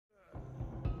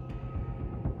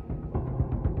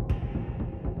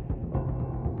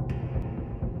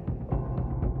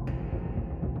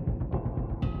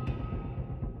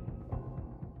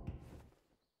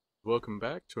welcome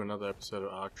back to another episode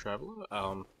of ARK Traveler.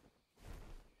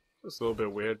 It's a little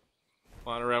bit weird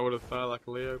flying around with a Thyla like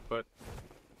a Leo, but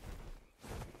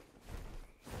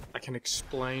I can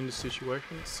explain the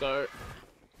situation. So,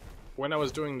 when I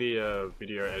was doing the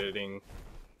video editing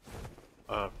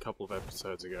a couple of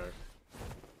episodes ago,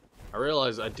 I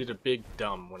realized I did a big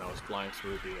dumb when I was flying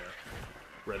through the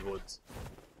redwoods,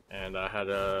 and I had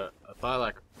a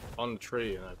Thyla on the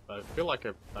tree, and I feel like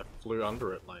I flew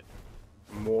under it like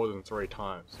more than 3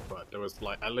 times, but there was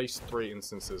like at least 3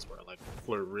 instances where I like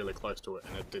flew really close to it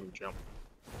and it didn't jump.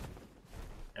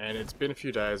 And it's been a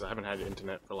few days, I haven't had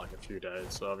internet for like a few days,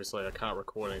 so obviously I can't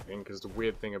record anything, because the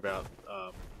weird thing about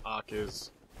ARK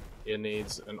is it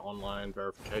needs an online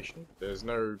verification. There's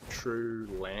no true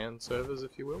LAN servers,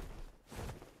 if you will.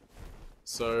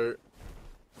 So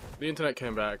the internet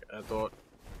came back and I thought,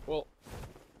 well,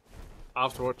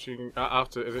 after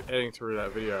editing through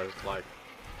that video, it's like,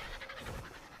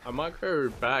 I might go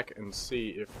back and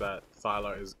see if that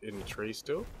Thyla is in the tree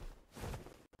still.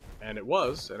 And it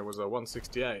was a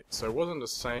 168, so it wasn't the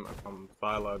same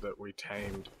Thyla that we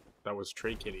tamed that was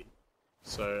Tree Kitty.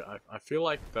 So I feel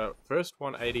like the first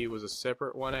 180 was a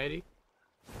separate 180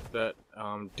 that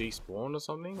despawned or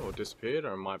something, or disappeared,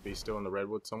 or it might be still in the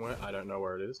redwood somewhere, I don't know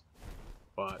where it is.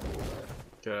 But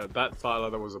that Thyla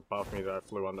that was above me that I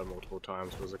flew under multiple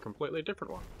times was a completely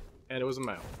different one. And it was a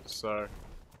male, so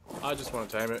I just want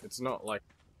to tame it. It's not like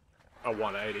a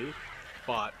 180,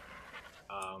 but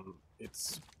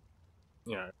it's,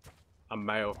 you know, a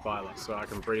male Thyla, so I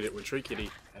can breed it with Tree Kitty,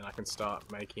 and I can start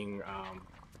making,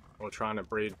 or trying to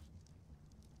breed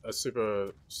a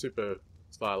super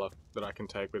Thyla that I can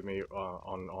take with me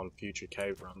on future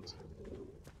cave runs.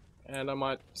 And I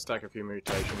might stack a few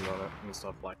mutations on it and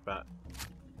stuff like that.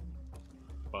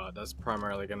 But that's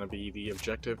primarily going to be the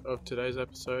objective of today's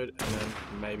episode, and then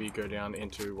maybe go down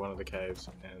into one of the caves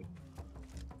and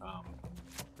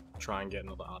try and get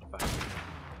another artifact.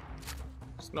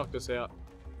 Just knock this out,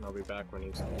 and I'll be back when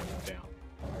he's down.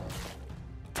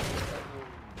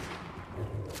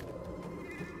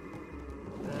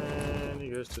 And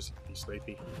he goes to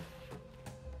sleepy.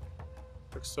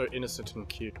 Looks so innocent and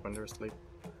cute when they're asleep.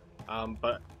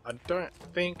 But I don't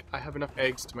think I have enough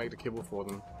eggs to make the kibble for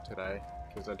them today,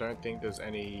 because I don't think there's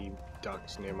any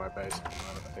ducks near my base at the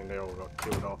moment. I think they all got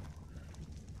killed off.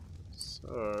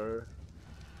 So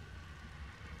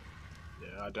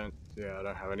yeah, I don't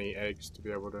have any eggs to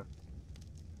be able to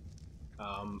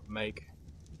make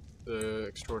the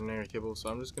extraordinary kibble, so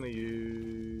I'm just gonna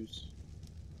use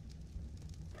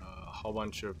a whole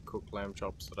bunch of cooked lamb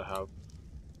chops that I have.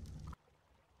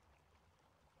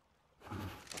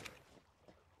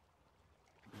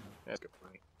 That's good for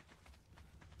me.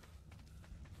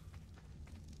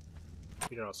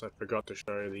 You know, also forgot to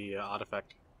show the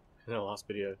artifact in the last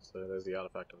video, so there's the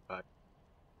artifact of the pack.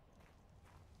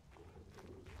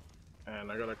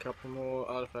 And I got a couple more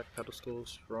artifact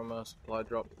pedestals from a supply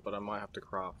drop, but I might have to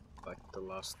craft like the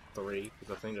last 3,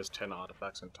 because I think there's 10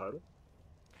 artifacts in total.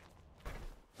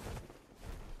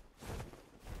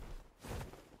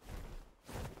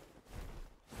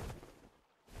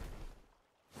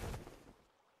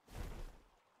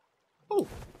 Oh,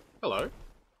 hello.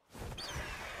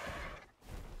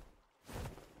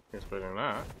 Expecting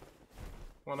that.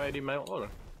 180 male Otter.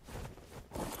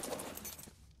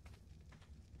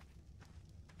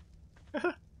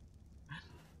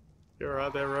 You're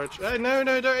right there, Roach. Hey, no,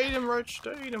 don't eat him, Roach.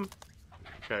 Don't eat him.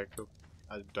 Okay, cool.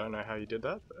 I don't know how you did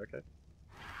that, but okay.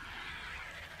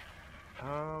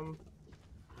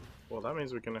 Well, that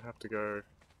means we're gonna have to go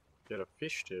get a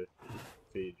fish to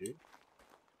feed you.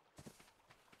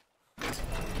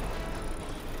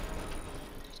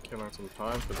 Just killing some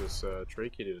time for this Tree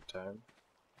Kitty to tame.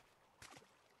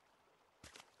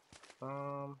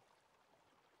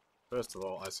 First of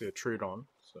all, I see a Trudon,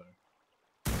 so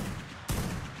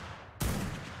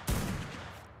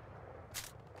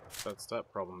that's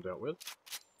that problem dealt with.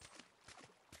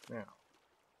 Now,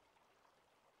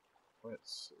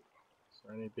 let's see. Is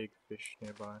there any big fish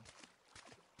nearby?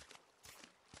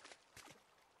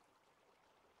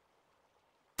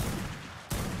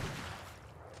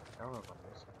 How am I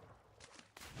missing?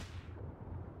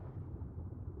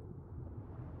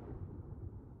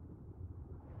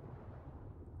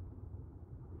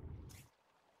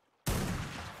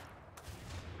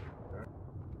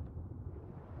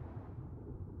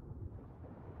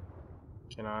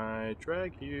 Can I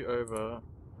drag you over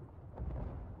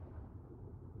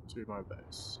to my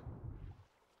base?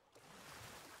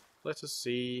 Let us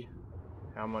see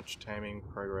how much taming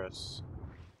progress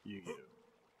you give.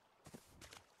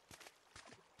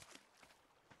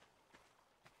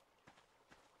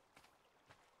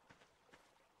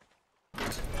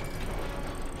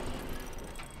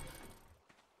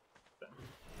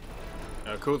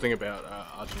 A cool thing about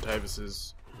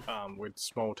Argentavis with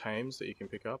small tames that you can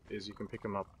pick up is you can pick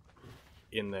them up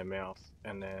in their mouth,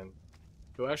 and then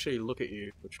he'll actually look at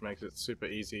you, which makes it super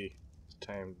easy to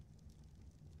tame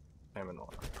an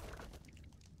otter.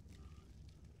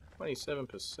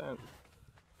 27%.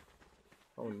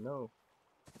 Oh no.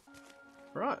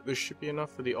 Right, this should be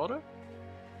enough for the otter.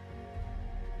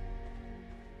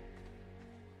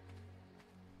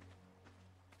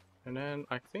 And then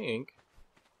I think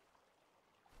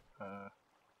what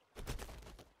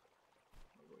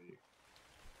were you?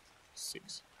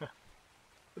 6. Where'd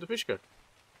the fish go?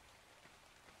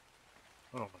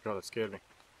 Oh my god, that scared me.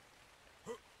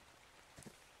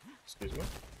 Excuse me?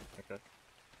 Okay.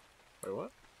 Wait,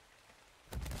 what?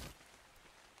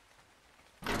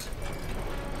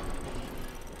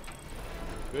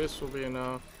 This will be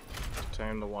enough to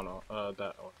tame the one, that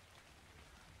one.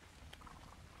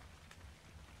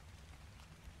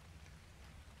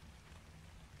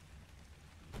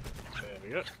 There we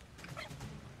go.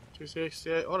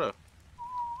 268 Otter.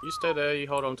 You stay there, you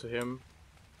hold on to him,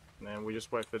 and then we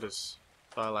just wait for this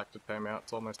Thyla to tame out.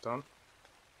 It's almost done.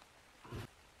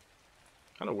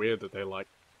 Kind of weird that they like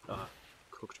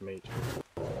cooked meat.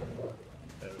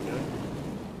 There we go.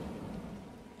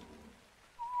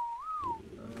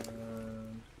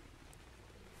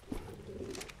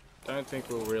 Don't think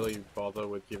we'll really bother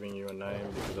with giving you a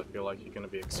name because I feel like you're going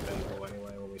to be expendable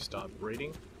anyway when we start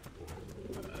breeding.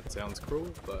 That sounds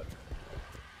cruel, but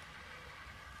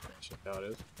that's just how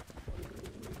it is.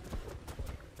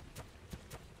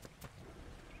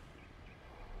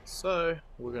 So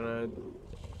we're gonna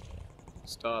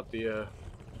start the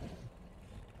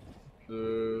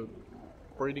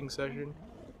breeding session.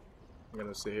 I'm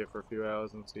gonna sit here for a few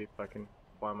hours and see if I can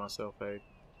find myself a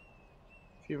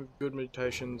few good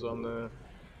mutations on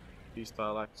these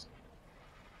Thylax,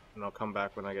 and I'll come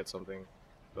back when I get something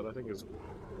that I think is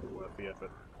worth the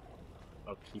effort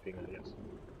of keeping, I guess.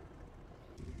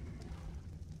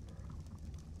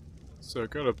 So I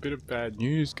got a bit of bad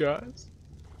news, guys.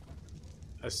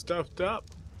 I stuffed up.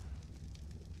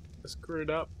 I screwed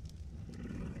up.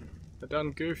 I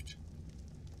done goofed.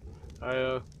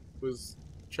 I was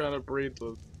trying to breed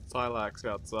the Thylax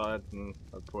outside, and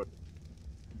I put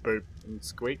Boop and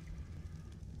Squeak.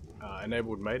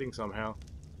 Enabled mating somehow,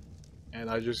 and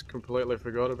I just completely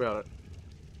forgot about it.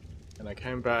 And I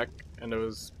came back, and there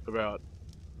was about,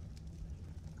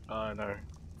 I don't know,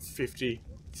 50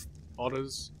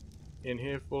 otters in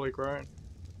here, fully grown.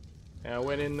 And I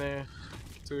went in there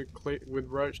to with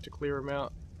Roach to clear them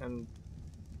out, and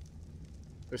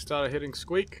they started hitting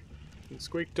Squeak, and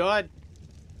Squeak died.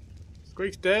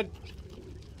 Squeak's dead.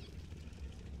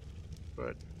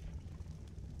 But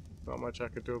not much I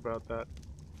could do about that.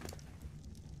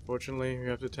 Fortunately, we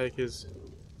have to take his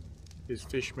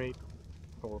fish meat,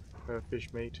 or her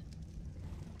fish meat,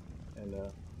 and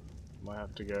might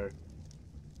have to go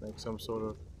make some sort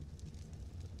of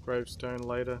gravestone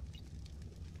later.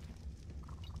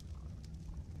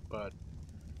 But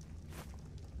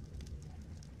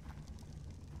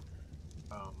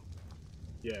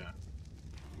yeah,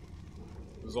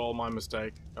 it was all my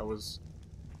mistake. I was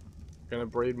gonna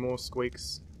breed more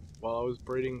Squeaks while I was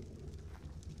breeding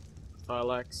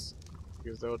Thylax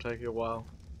because they were taking a while.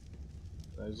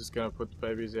 I was just gonna put the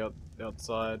babies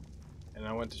outside, and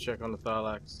I went to check on the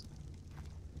Thylax,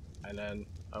 and then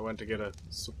I went to get a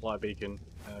supply beacon,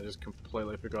 and I just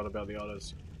completely forgot about the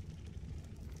otters.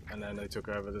 And then they took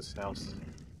over this house,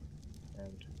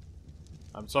 and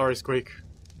I'm sorry, Squeak.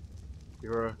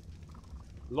 You're a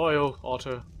loyal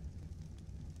otter.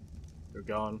 You're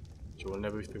gone, but you will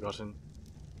never be forgotten.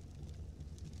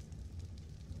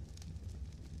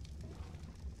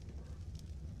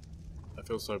 I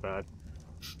feel so bad.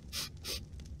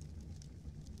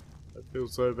 I feel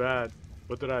so bad.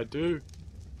 What did I do?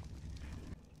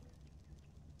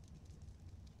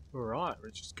 Alright,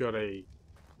 we just got a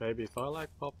baby Thylax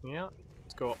popping out.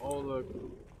 It's got all the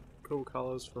cool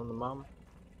colours from the mum.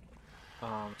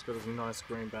 It's got a nice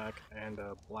green back and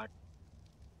a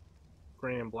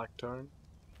green and black tone.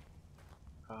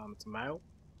 It's a male.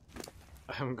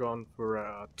 I haven't gone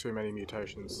for too many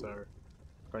mutations, so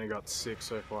I've only got 6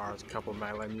 so far. It's a couple of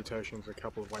melee mutations, a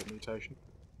couple of weight mutations.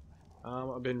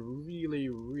 I've been really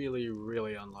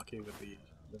unlucky with the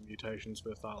mutations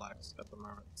for Thylax at the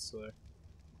moment, so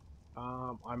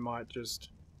I might just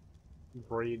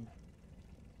breed,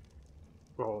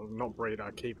 well, not breed, I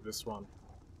keep this one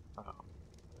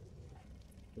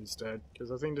instead,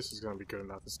 because I think this is going to be good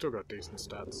enough. It's still got decent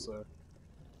stats, so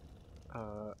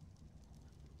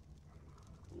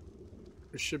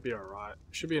it should be alright.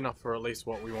 It should be enough for at least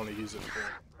what we want to use it for.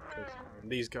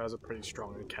 These guys are pretty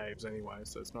strong in caves anyway,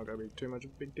 so it's not going to be too much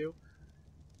of a big deal.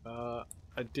 I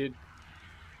did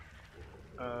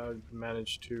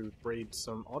manage to breed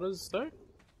some otters though.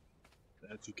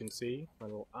 As you can see, my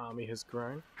little army has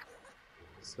grown.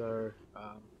 So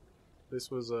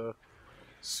this was a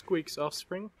Squeak's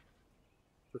offspring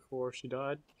before she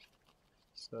died.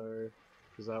 So,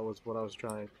 because that was what I was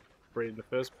trying to breed in the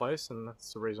first place, and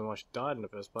that's the reason why she died in the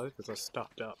first place, because I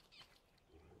stuffed up.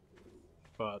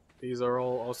 But these are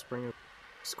all offspring of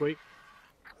Squeak,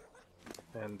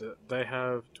 and they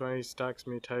have 20 stacks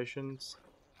mutations,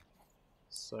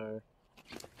 so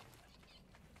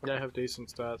they have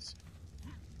decent stats.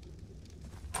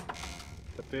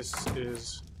 But this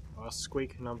is our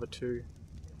Squeak number 2.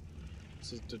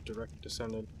 This is the direct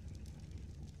descendant.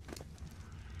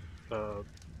 The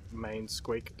main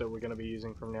Squeak that we're going to be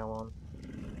using from now on.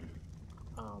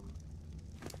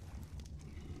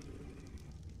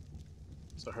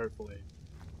 So hopefully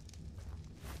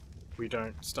we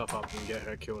don't stuff up and get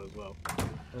her killed as well.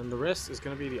 And the rest is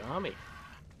going to be the army.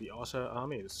 The Otter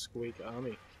army, the Squeak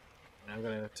army. And I'm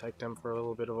going to take them for a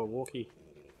little bit of a walkie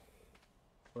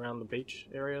around the beach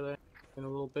area there in a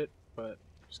little bit. But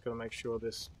just got to make sure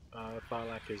this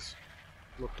Thyla is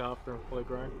looked after and fully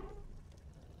grown.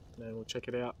 And then we'll check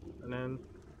it out. And then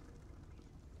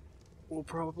we'll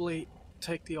probably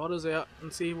take the otters out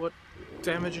and see what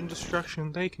damage and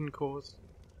destruction they can cause.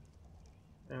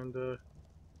 And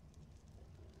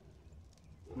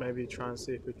maybe try and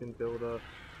see if we can build a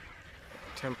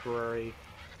temporary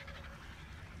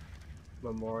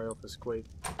memorial for Squeak.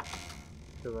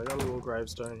 Because I got a little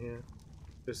gravestone here.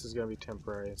 This is going to be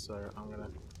temporary, so I'm going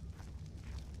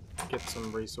to get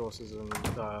some resources and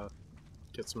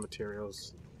get some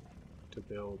materials to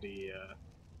build the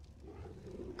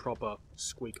proper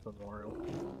Squeak memorial.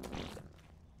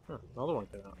 Huh, another one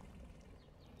came out.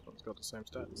 It's got the same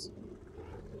stats.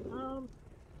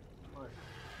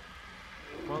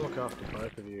 Might look after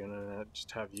both of you and then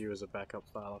just have you as a backup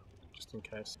Thyla, just in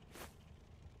case.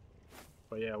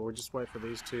 But yeah, we'll just wait for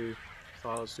these 2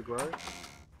 Thylas to grow,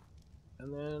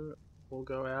 and then we'll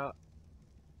go out,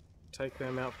 take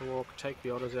them out for a walk, take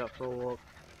the otters out for a walk.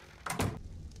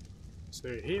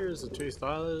 So here's the 2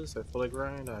 Thylas, they're fully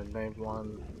grown. I named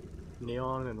one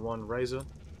Neon and one Razor,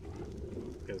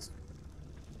 because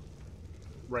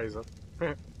Razor.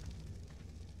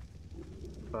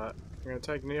 But I'm going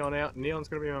to take Neon out. Neon's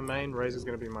going to be my main, Razor's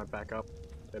going to be my backup.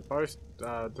 They're both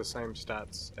the same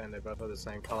stats and they both have the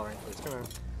same colouring, so it's going to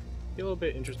be a little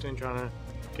bit interesting trying to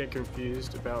get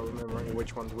confused about remembering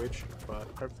which one's which, but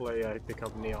hopefully I pick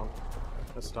up Neon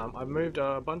this time. I've moved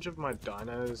a bunch of my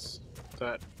dinos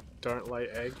that don't lay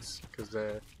eggs because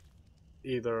they're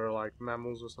either like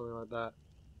mammals or something like that,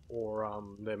 or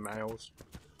they're males.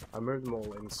 I moved them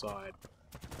all inside,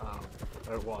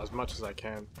 well, as much as I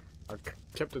can. I've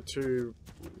kept the 2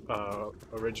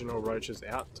 original roaches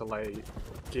out to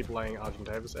keep laying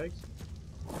Argentavis eggs,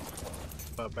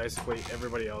 but basically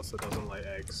everybody else that doesn't lay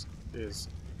eggs is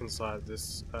inside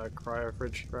this cryo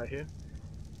fridge right here.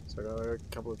 So I got a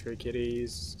couple of tree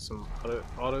kitties, some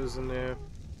otters in there,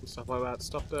 and stuff like that,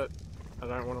 stuff that I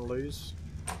don't want to lose.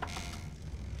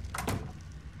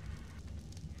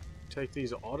 Take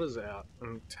these otters out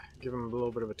and give them a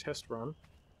little bit of a test run,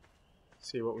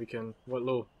 see what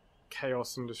little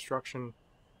chaos and destruction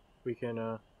we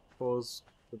can cause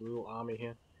with the little army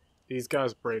here. These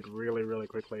guys breed really, really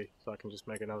quickly, so I can just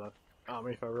make another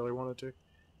army if I really wanted to.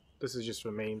 This is just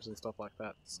for memes and stuff like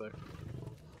that, so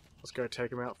let's go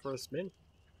take them out for a spin.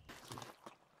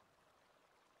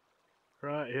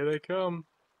 Right, here they come.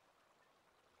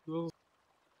 Little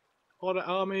Otter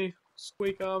army,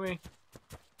 Squeak army.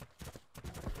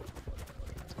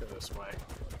 Let's go this way.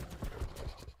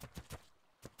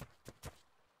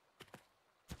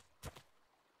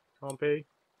 Compy.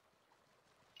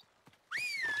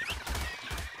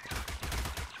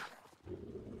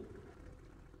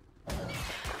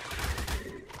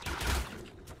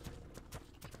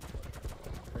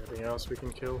 Anything else we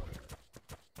can kill?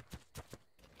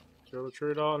 Kill the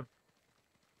Trudon.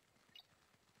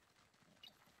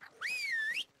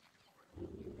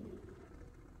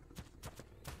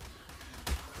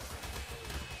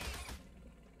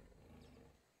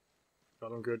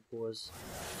 Got them good, boys.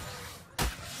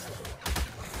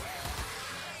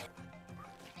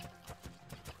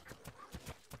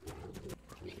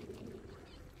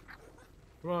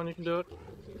 Come on, you can do it.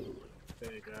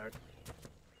 There you go.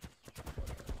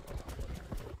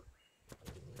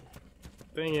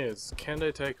 Thing is, can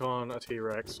they take on a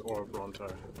T-Rex or a Bronto?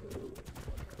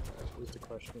 Here's the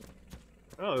question.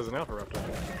 Oh, there's an Alpha Raptor.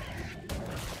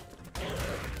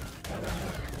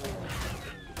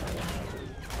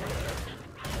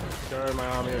 Go, my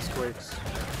army of squeaks.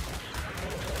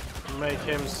 Make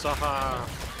him suffer.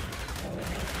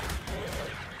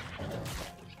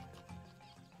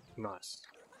 Nice.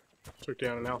 Took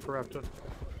down an alpha raptor.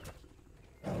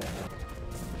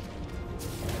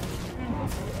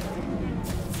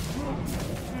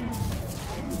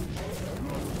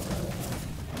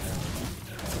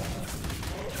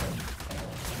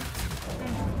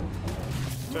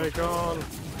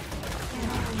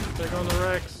 Take on the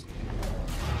Rex.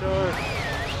 Go.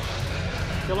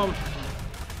 Kill him.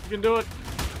 You can do it.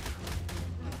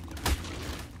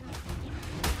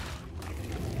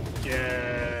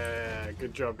 Yeah,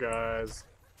 good job, guys.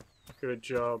 Good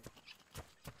job.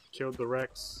 Killed the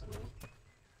Rex.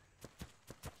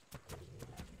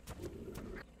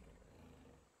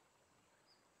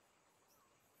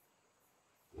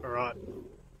 Alright.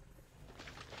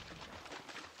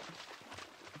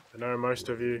 I know most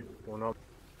of you will not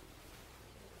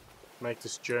make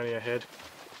this journey ahead.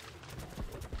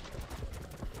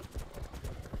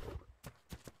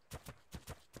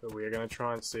 But we are going to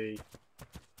try and see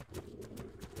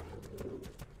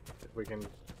if we can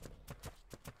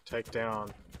take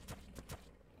down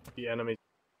the enemy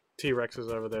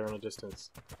T-Rexes over there in the distance.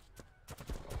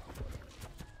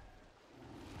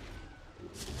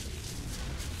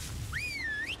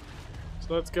 So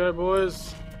let's go,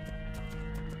 boys.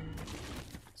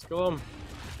 Let's go on.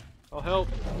 I'll help.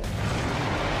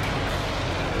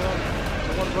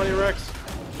 Come on, bloody Rex.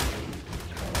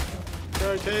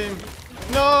 Go, team.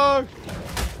 No!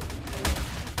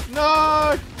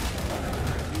 No!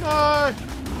 No!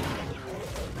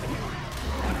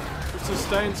 We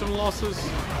sustained some losses.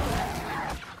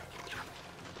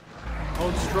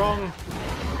 Hold strong.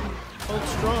 Hold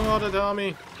strong, Otter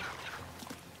army.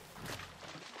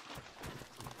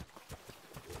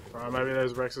 Alright, maybe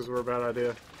those Rexes were a bad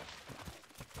idea.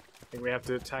 I think we have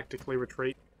to tactically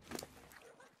retreat.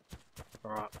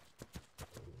 Alright.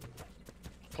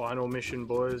 Final mission,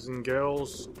 boys and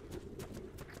girls.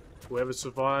 Whoever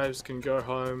survives can go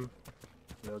home.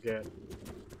 They'll get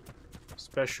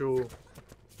special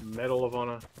Medal of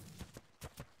Honor.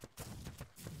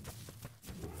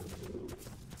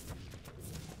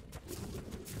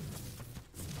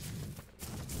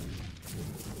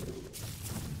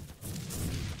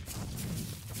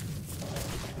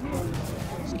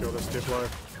 Let's kill this Diplo.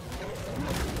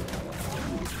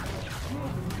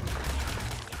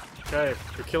 Okay,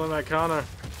 we're killing that Kano.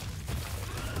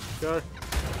 Go.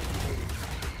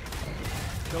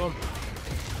 Kill him.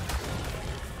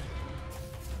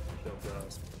 Kill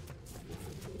guys.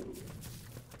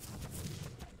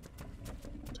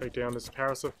 Take down this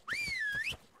Parasite.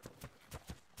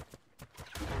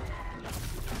 You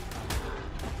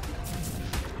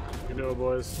can do it,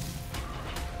 boys.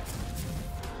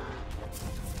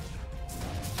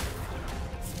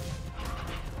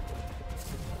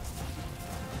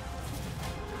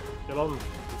 Get him!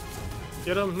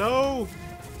 Get him! No!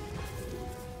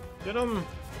 Get him!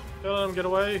 Don't let him get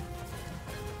away!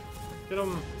 Get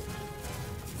him!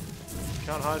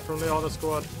 Can't hide from the Otter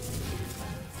squad.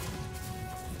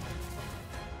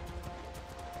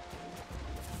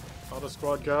 Otter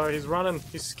squad, go! He's running!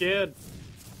 He's scared!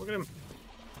 Look at him!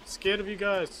 Scared of you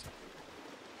guys!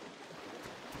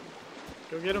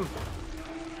 Go get him!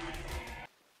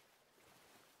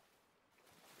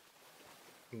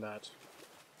 And that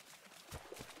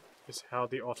is how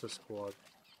the Otter squad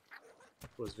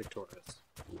was victorious.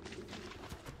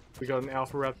 We got an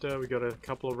Alpha Raptor, we got a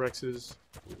couple of Rexes,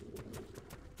 a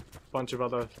bunch of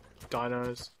other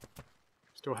dinos.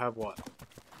 Still have what?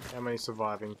 How many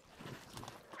surviving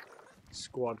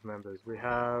squad members? We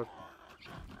have,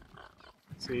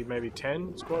 let's see, maybe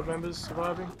 10 squad members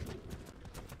surviving.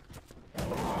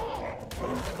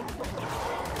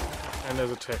 And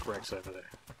there's a Tech Rex over there.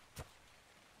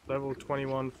 Level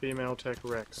 21 female Tech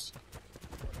Rex.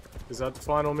 Is that the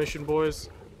final mission, boys?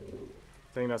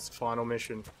 I think that's the final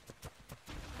mission.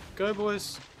 Go,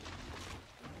 boys!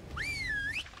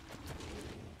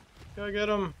 Go get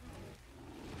him!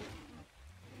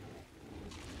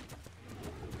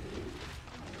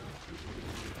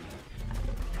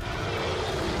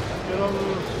 Get him!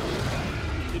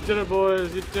 You did it,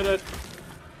 boys! You did it!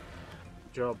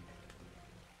 Good job.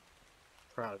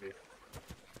 Proud of you.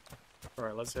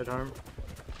 Alright, let's head home.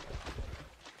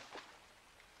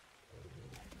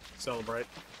 Celebrate.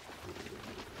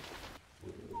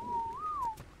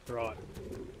 Right.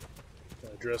 I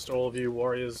addressed all of you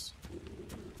warriors.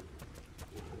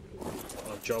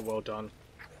 Job well done.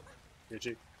 Look at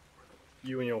you.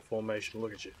 You and your formation,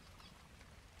 look at you.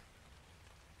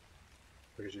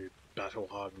 Look at you,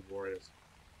 battle-hardened warriors.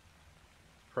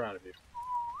 Proud of you.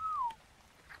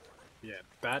 Yeah,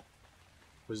 that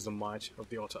was the might of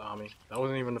the Otter army. That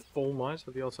wasn't even the full might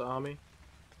of the Otter army.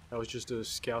 That was just a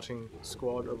scouting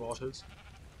squad of otters.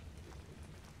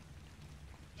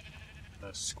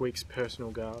 Squeak's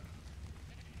personal guard.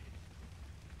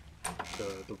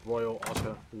 The Royal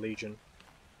Otter Legion.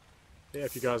 Yeah,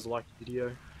 if you guys liked the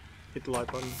video, hit the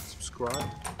like button, subscribe,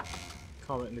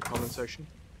 comment in the comment section.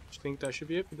 Do you think that should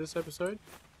be it for this episode?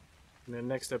 In the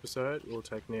next episode, we'll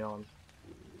take Neon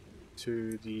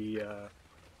to the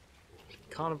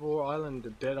Carnivore Island,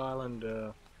 the Dead Island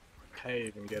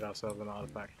cave, and get ourselves an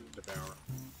artifact devourer.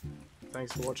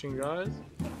 Thanks for watching, guys.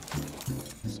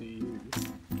 See you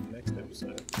in the next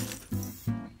episode.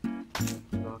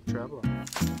 Dark Traveler.